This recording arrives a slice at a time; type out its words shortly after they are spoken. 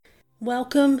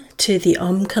Welcome to the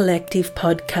Om Collective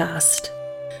podcast.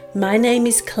 My name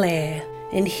is Claire,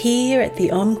 and here at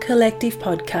the Om Collective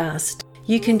podcast,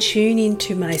 you can tune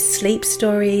into my sleep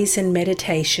stories and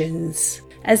meditations,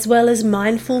 as well as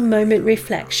mindful moment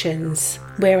reflections,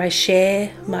 where I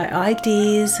share my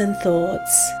ideas and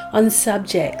thoughts on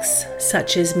subjects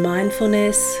such as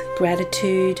mindfulness,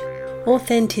 gratitude,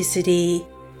 authenticity,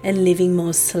 and living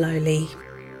more slowly.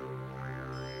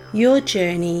 Your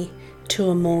journey to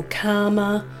a more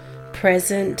calmer,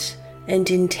 present, and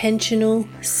intentional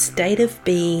state of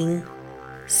being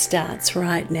starts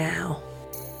right now.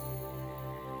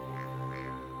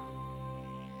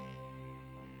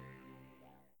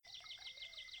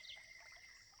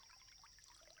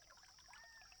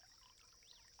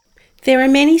 There are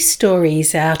many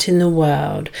stories out in the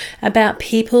world about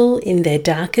people in their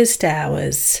darkest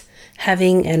hours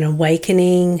having an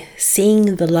awakening,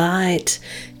 seeing the light,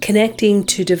 connecting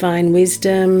to divine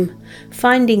wisdom,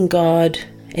 finding God,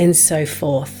 and so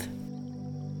forth.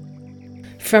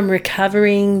 From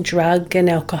recovering drug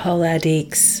and alcohol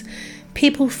addicts,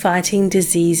 people fighting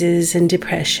diseases and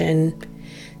depression,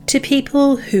 to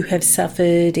people who have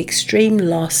suffered extreme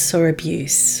loss or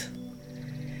abuse.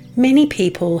 Many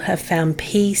people have found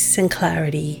peace and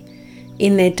clarity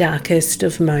in their darkest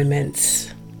of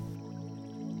moments.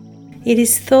 It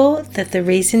is thought that the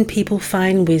reason people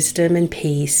find wisdom and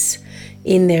peace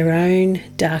in their own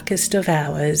darkest of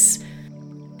hours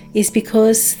is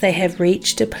because they have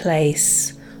reached a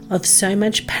place of so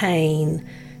much pain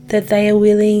that they are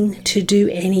willing to do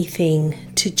anything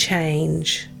to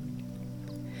change,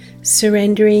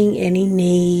 surrendering any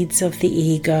needs of the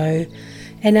ego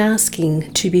and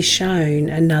asking to be shown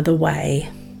another way.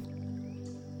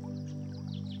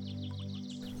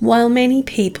 While many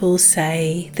people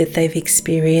say that they've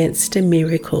experienced a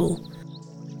miracle,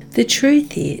 the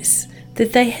truth is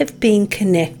that they have been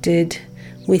connected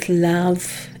with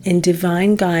love and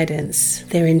divine guidance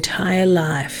their entire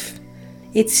life.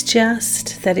 It's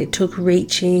just that it took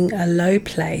reaching a low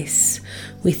place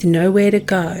with nowhere to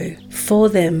go for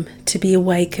them to be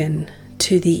awakened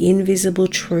to the invisible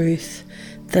truth,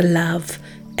 the love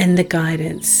and the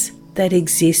guidance that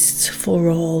exists for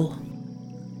all.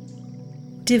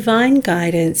 Divine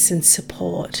guidance and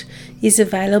support is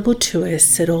available to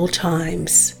us at all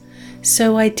times,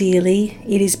 so ideally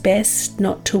it is best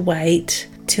not to wait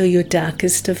till your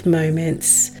darkest of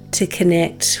moments to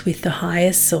connect with the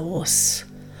higher source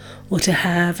or to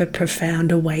have a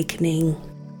profound awakening.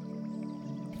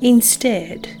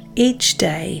 Instead, each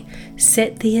day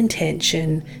set the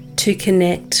intention to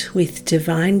connect with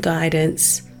divine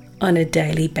guidance on a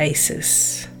daily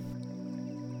basis.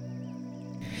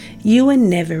 You are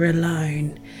never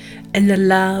alone, and the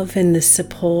love and the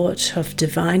support of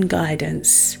divine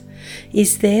guidance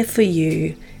is there for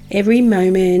you every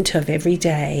moment of every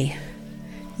day.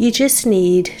 You just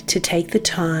need to take the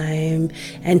time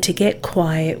and to get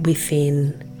quiet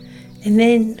within, and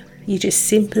then you just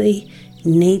simply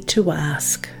need to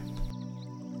ask.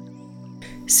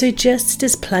 So just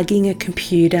as plugging a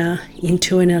computer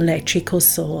into an electrical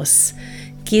source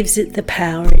gives it the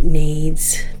power it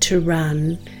needs to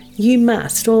run, you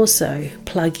must also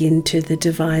plug into the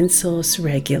divine source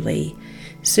regularly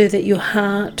so that your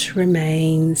heart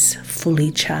remains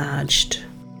fully charged.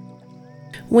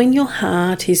 When your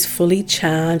heart is fully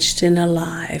charged and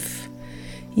alive,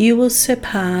 you will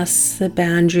surpass the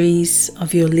boundaries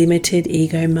of your limited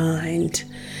ego mind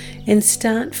and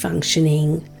start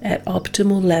functioning at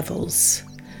optimal levels,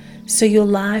 so your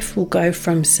life will go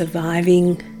from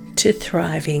surviving to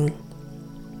thriving.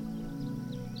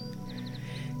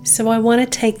 So I want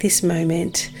to take this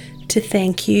moment to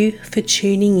thank you for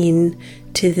tuning in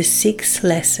to the 6th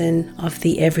lesson of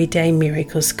the Everyday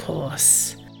Miracles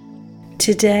course.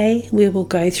 Today we will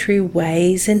go through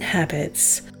ways and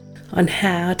habits on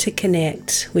how to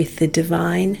connect with the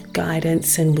divine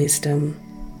guidance and wisdom.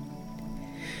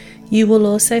 You will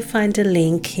also find a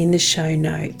link in the show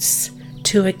notes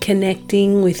to a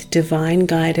Connecting with Divine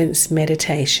Guidance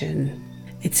meditation.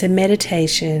 It's a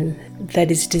meditation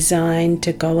that is designed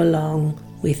to go along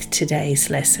with today's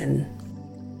lesson.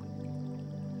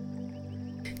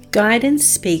 Guidance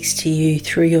speaks to you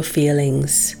through your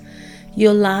feelings.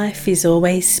 Your life is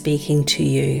always speaking to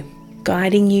you,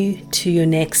 guiding you to your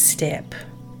next step.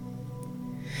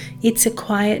 It's a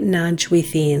quiet nudge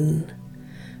within,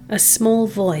 a small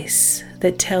voice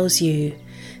that tells you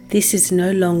this is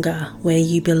no longer where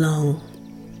you belong.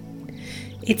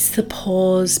 It's the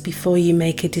pause before you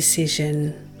make a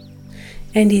decision,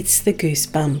 and it's the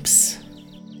goosebumps.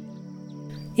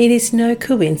 It is no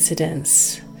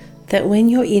coincidence that when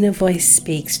your inner voice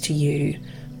speaks to you,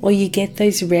 or you get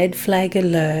those red flag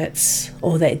alerts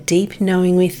or that deep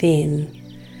knowing within,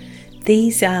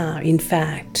 these are, in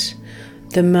fact,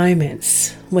 the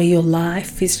moments where your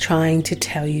life is trying to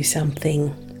tell you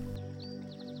something.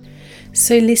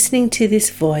 So listening to this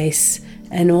voice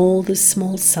and all the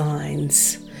small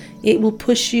signs, it will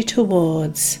push you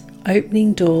towards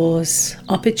opening doors,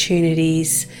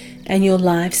 opportunities, and your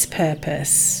life's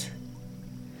purpose.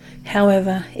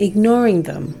 However, ignoring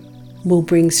them will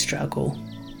bring struggle.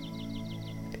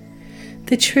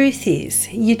 The truth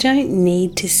is, you don't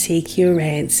need to seek your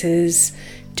answers,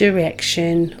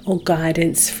 direction, or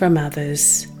guidance from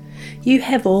others. You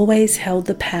have always held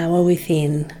the power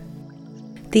within.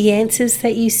 The answers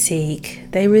that you seek,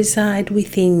 they reside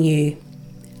within you,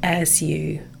 as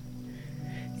you.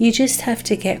 You just have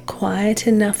to get quiet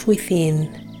enough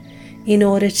within in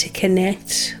order to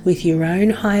connect with your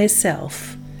own higher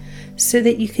self so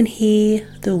that you can hear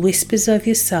the whispers of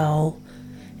your soul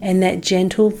and that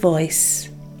gentle voice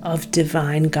of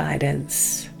divine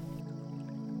guidance.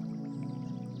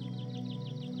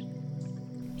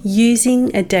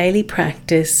 Using a daily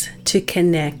practice to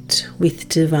connect with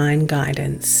divine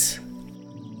guidance.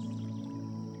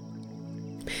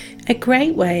 A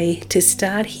great way to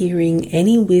start hearing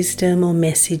any wisdom or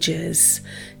messages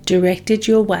directed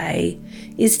your way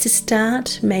is to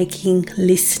start making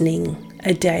listening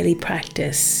a daily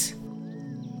practice.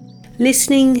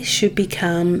 Listening should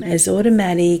become as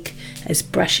automatic as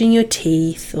brushing your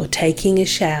teeth or taking a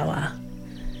shower.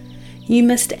 You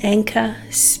must anchor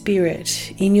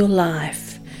spirit in your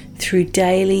life through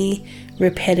daily,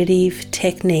 repetitive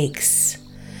techniques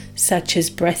such as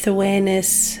breath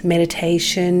awareness,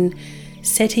 meditation,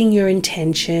 setting your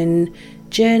intention,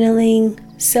 journaling,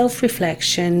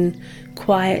 self-reflection,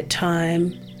 quiet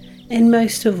time, and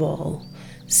most of all,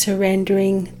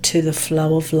 surrendering to the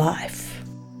flow of life.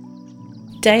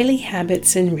 Daily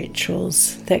habits and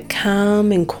rituals that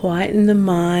calm and quieten the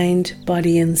mind,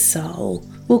 body, and soul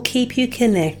will keep you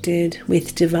connected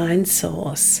with Divine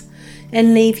Source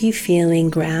and leave you feeling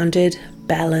grounded,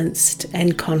 balanced,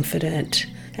 and confident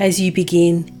as you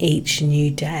begin each new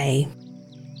day.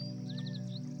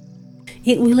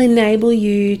 It will enable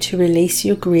you to release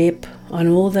your grip on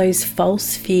all those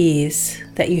false fears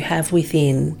that you have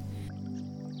within,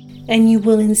 and you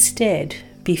will instead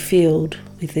be filled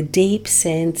with a deep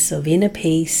sense of inner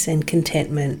peace and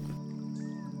contentment.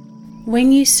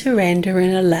 When you surrender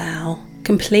and allow,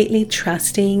 completely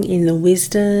trusting in the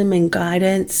wisdom and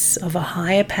guidance of a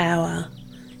higher power,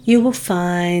 you will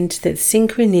find that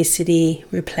synchronicity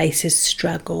replaces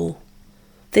struggle,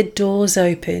 that doors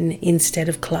open instead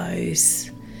of close,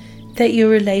 that your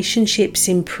relationships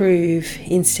improve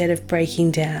instead of breaking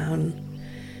down,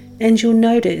 and you'll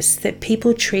notice that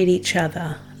people treat each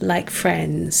other like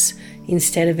friends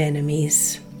instead of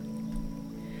enemies.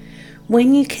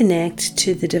 When you connect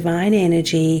to the divine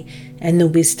energy and the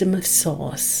wisdom of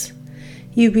Source,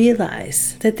 you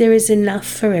realize that there is enough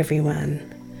for everyone.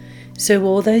 So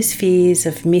all those fears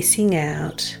of missing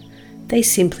out, they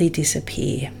simply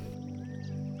disappear.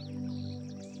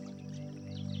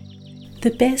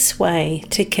 The best way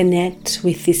to connect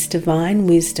with this divine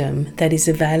wisdom that is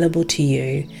available to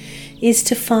you is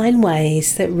to find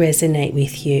ways that resonate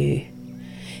with you,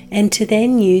 and to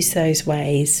then use those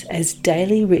ways as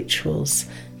daily rituals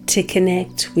to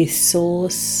connect with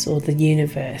Source or the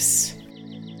universe.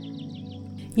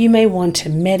 You may want to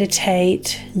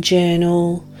meditate,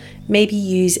 journal, maybe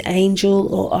use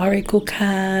angel or oracle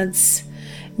cards,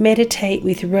 meditate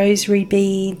with rosary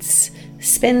beads,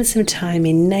 spend some time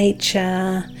in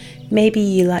nature, maybe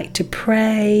you like to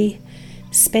pray,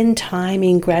 spend time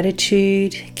in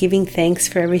gratitude, giving thanks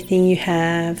for everything you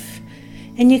have,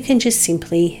 and you can just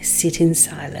simply sit in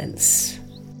silence.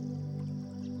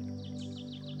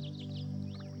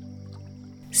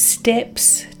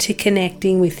 Steps to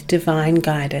connecting with divine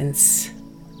guidance.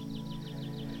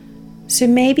 So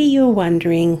maybe you're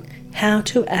wondering how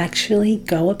to actually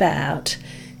go about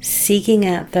seeking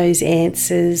out those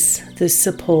answers, the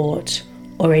support,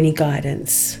 or any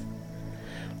guidance.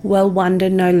 Well, wonder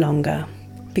no longer,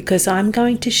 because I'm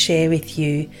going to share with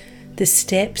you the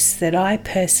steps that I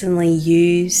personally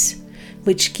use,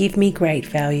 which give me great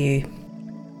value.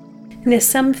 Now,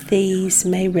 some of these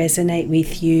may resonate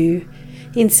with you,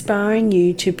 inspiring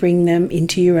you to bring them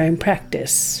into your own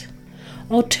practice.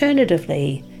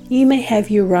 Alternatively, you may have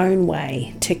your own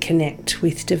way to connect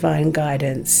with divine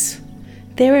guidance.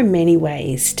 There are many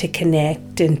ways to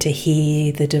connect and to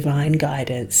hear the divine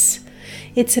guidance.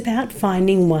 It's about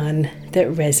finding one that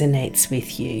resonates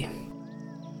with you.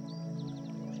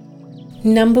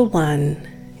 Number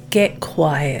 1, get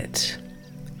quiet.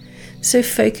 So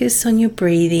focus on your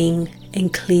breathing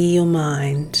and clear your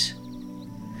mind.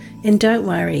 And don't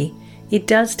worry, it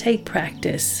does take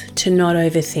practice to not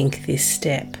overthink this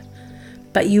step,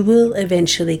 but you will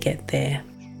eventually get there.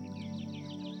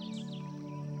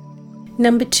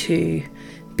 Number 2,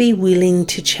 be willing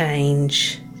to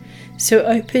change. So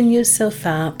open yourself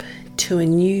up to a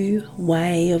new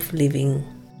way of living.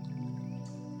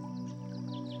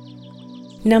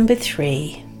 Number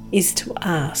 3 is to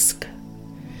ask.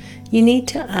 You need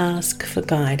to ask for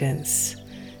guidance.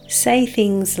 Say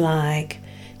things like,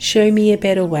 show me a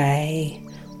better way,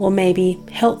 or maybe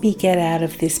help me get out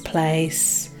of this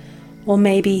place, or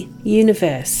maybe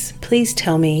universe, please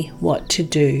tell me what to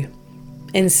do,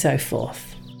 and so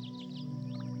forth.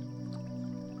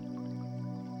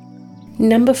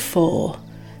 Number 4,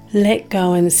 let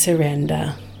go and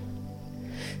surrender.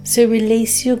 So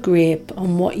release your grip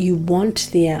on what you want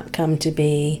the outcome to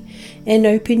be and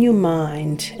open your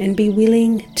mind and be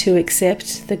willing to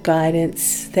accept the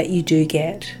guidance that you do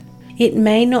get. It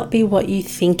may not be what you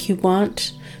think you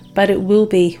want, but it will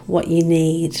be what you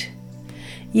need.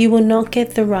 You will not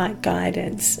get the right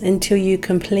guidance until you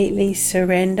completely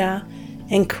surrender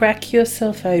and crack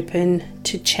yourself open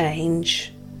to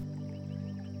change.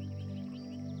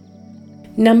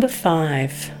 Number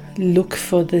 5, look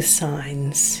for the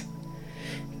signs.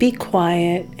 Be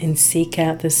quiet and seek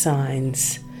out the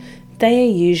signs. They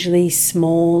are usually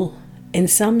small and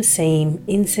some seem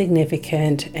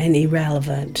insignificant and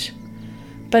irrelevant,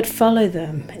 but follow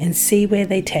them and see where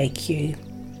they take you.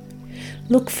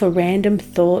 Look for random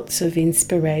thoughts of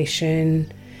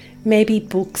inspiration, maybe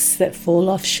books that fall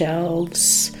off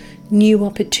shelves, new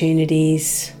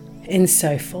opportunities, and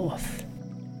so forth.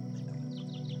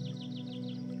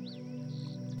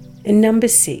 And number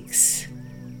 6,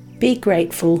 be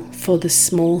grateful for the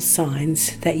small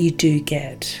signs that you do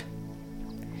get.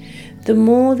 The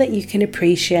more that you can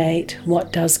appreciate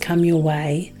what does come your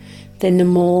way, then the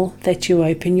more that you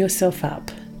open yourself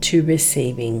up to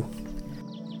receiving.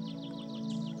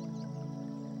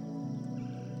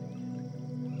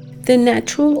 The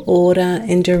natural order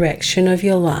and direction of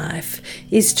your life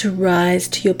is to rise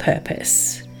to your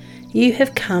purpose. You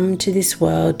have come to this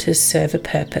world to serve a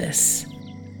purpose.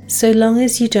 So long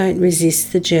as you don't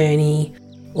resist the journey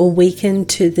or weaken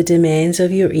to the demands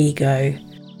of your ego,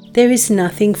 there is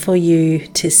nothing for you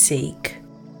to seek,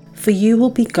 for you will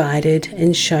be guided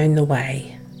and shown the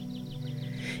way.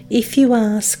 If you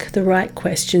ask the right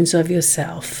questions of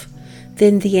yourself,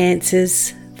 then the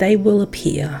answers, they will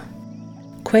appear.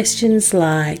 Questions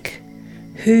like,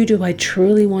 who do I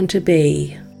truly want to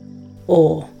be?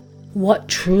 Or, what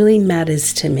truly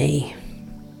matters to me?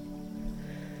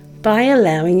 By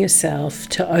allowing yourself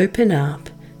to open up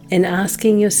and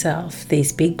asking yourself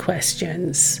these big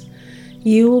questions,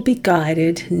 you will be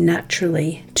guided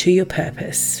naturally to your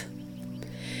purpose.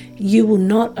 You will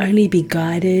not only be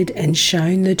guided and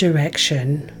shown the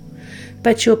direction,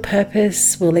 but your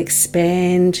purpose will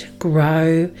expand,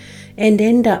 grow, and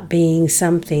end up being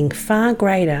something far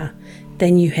greater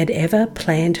than you had ever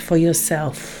planned for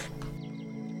yourself.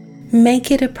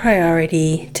 Make it a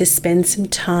priority to spend some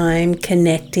time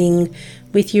connecting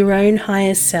with your own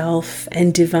higher self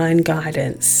and divine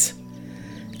guidance.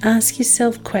 Ask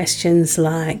yourself questions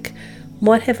like,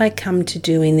 what have I come to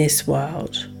do in this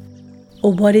world?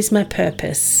 Or what is my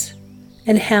purpose?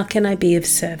 And how can I be of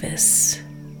service?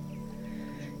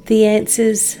 The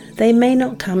answers, they may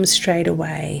not come straight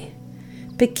away,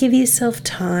 but give yourself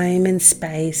time and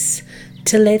space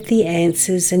to let the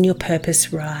answers and your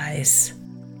purpose rise.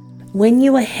 When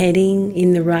you are heading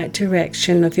in the right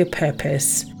direction of your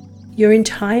purpose, your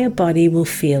entire body will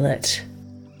feel it.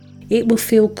 It will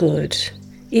feel good.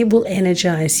 It will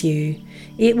energize you.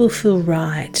 It will feel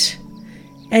right.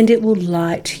 And it will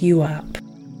light you up.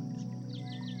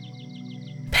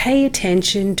 Pay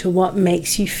attention to what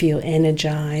makes you feel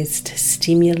energized,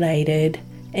 stimulated,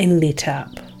 and lit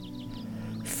up.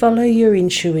 Follow your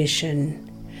intuition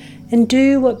and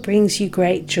do what brings you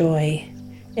great joy,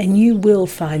 and you will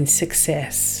find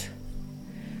success.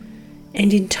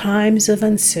 And in times of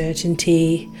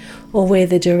uncertainty or where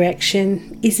the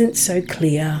direction isn't so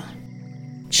clear,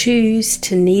 choose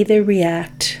to neither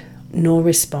react nor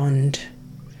respond.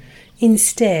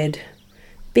 Instead,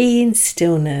 be in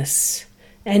stillness,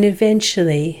 and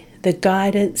eventually the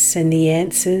guidance and the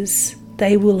answers,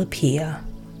 they will appear.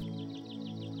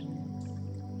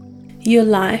 Your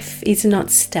life is not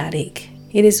static.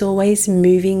 It is always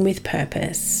moving with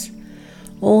purpose.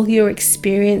 All your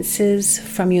experiences,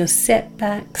 from your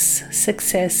setbacks,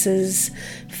 successes,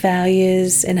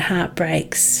 failures, and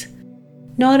heartbreaks,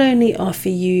 not only offer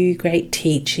you great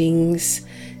teachings,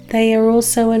 They are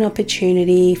also an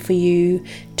opportunity for you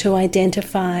to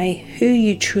identify who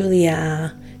you truly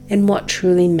are and what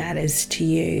truly matters to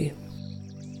you.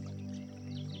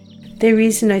 There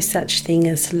is no such thing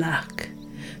as luck,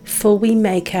 for we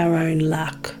make our own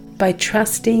luck by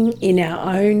trusting in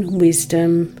our own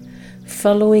wisdom,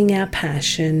 following our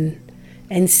passion,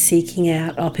 and seeking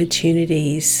out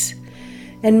opportunities.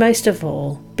 And most of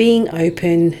all, being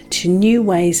open to new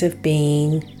ways of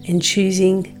being and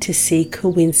choosing to see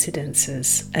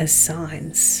coincidences as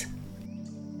signs.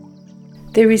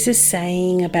 There is a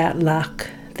saying about luck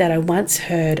that I once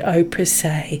heard Oprah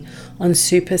say on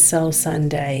Super Soul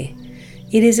Sunday.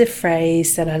 It is a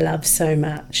phrase that I love so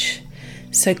much.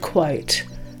 So quote,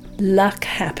 "Luck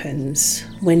happens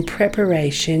when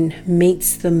preparation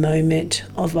meets the moment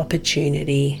of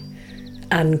opportunity,"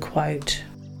 unquote.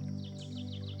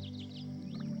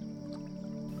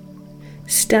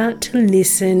 Start to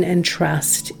listen and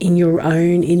trust in your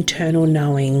own internal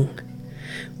knowing.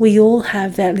 We all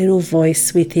have that little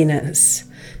voice within us,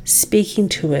 speaking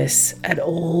to us at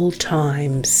all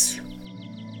times.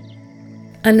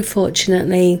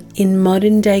 Unfortunately, in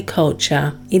modern day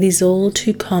culture, it is all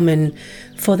too common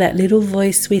for that little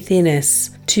voice within us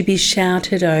to be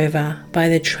shouted over by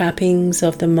the trappings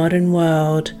of the modern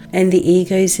world and the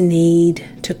ego's need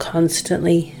to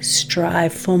constantly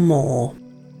strive for more.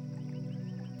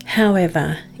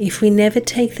 However, if we never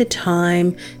take the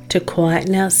time to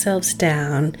quieten ourselves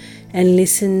down and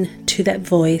listen to that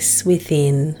voice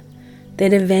within,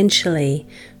 then eventually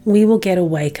we will get a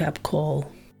wake-up call.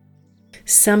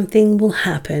 Something will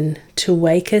happen to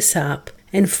wake us up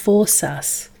and force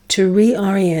us to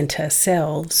reorient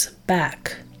ourselves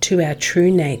back to our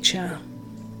true nature.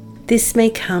 This may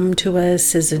come to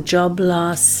us as a job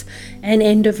loss, an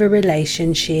end of a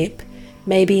relationship,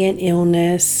 maybe an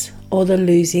illness, or the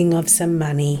losing of some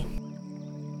money.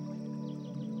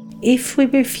 If we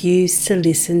refuse to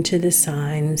listen to the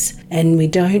signs and we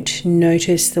don't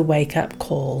notice the wake-up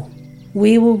call,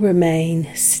 we will remain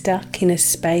stuck in a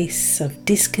space of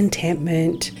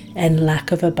discontentment and lack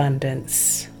of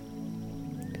abundance.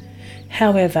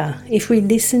 However, if we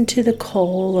listen to the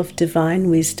call of divine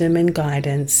wisdom and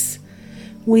guidance,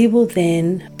 we will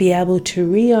then be able to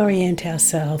reorient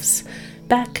ourselves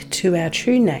back to our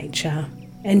true nature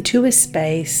and to a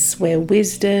space where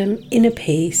wisdom, inner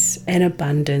peace, and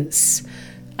abundance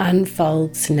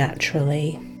unfolds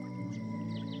naturally.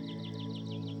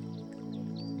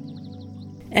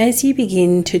 As you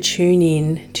begin to tune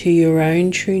in to your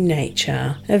own true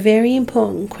nature, a very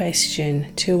important question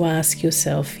to ask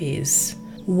yourself is,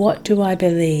 what do I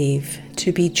believe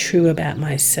to be true about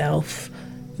myself,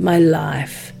 my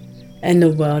life, and the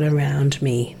world around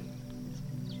me?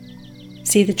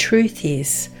 See, the truth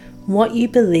is, what you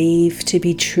believe to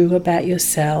be true about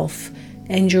yourself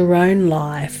and your own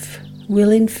life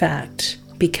will in fact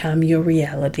become your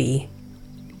reality.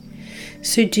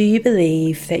 So do you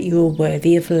believe that you are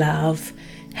worthy of love,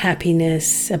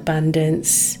 happiness,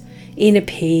 abundance, inner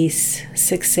peace,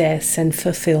 success, and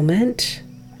fulfillment?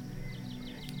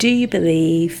 Do you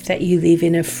believe that you live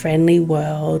in a friendly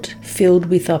world filled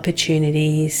with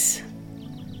opportunities?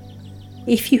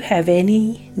 If you have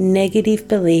any negative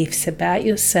beliefs about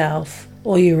yourself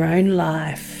or your own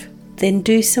life, then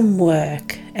do some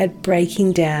work at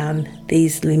breaking down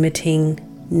these limiting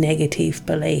negative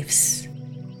beliefs.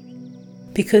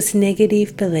 Because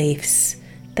negative beliefs,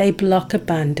 they block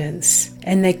abundance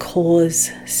and they cause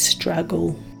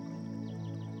struggle.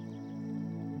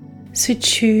 So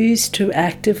choose to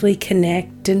actively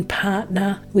connect and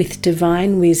partner with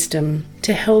divine wisdom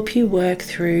to help you work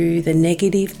through the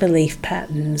negative belief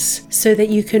patterns so that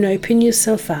you can open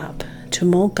yourself up to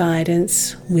more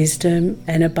guidance, wisdom,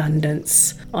 and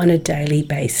abundance on a daily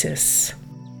basis.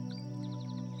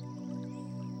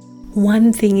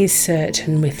 One thing is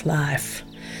certain with life,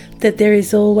 that there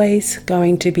is always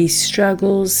going to be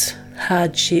struggles,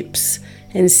 hardships,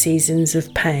 and seasons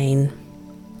of pain.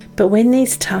 But when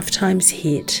these tough times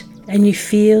hit and you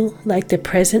feel like the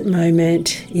present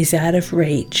moment is out of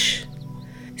reach,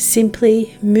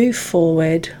 simply move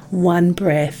forward one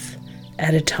breath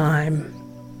at a time,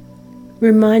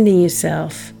 reminding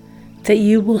yourself that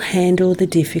you will handle the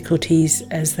difficulties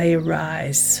as they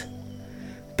arise.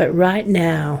 But right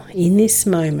now, in this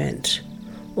moment,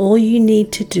 all you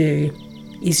need to do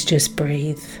is just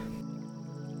breathe.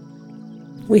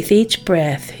 With each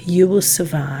breath, you will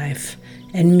survive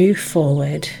and move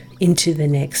forward into the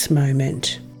next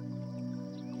moment.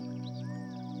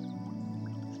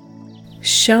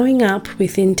 Showing up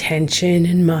with intention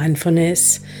and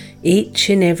mindfulness each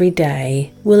and every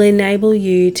day will enable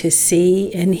you to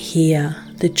see and hear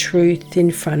the truth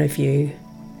in front of you,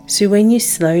 So when you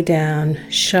slow down,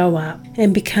 show up,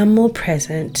 and become more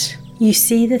present, you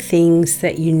see the things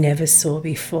that you never saw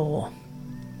before.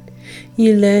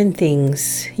 You learn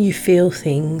things, you feel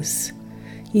things,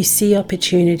 you see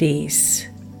opportunities,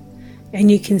 and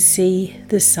you can see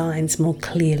the signs more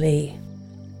clearly.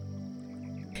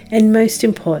 And most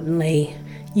importantly,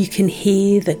 you can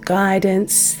hear the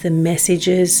guidance, the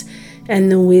messages, and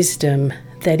the wisdom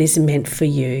that is meant for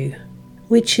you,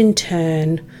 which in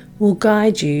turn will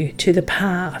guide you to the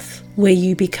path where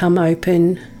you become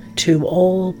open to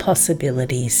all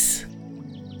possibilities.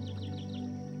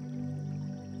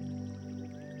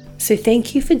 So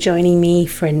thank you for joining me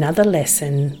for another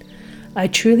lesson. I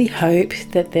truly hope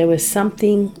that there was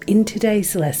something in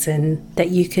today's lesson that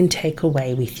you can take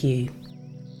away with you.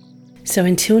 So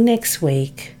until next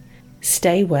week,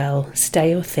 stay well,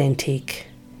 stay authentic.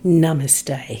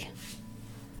 Namaste.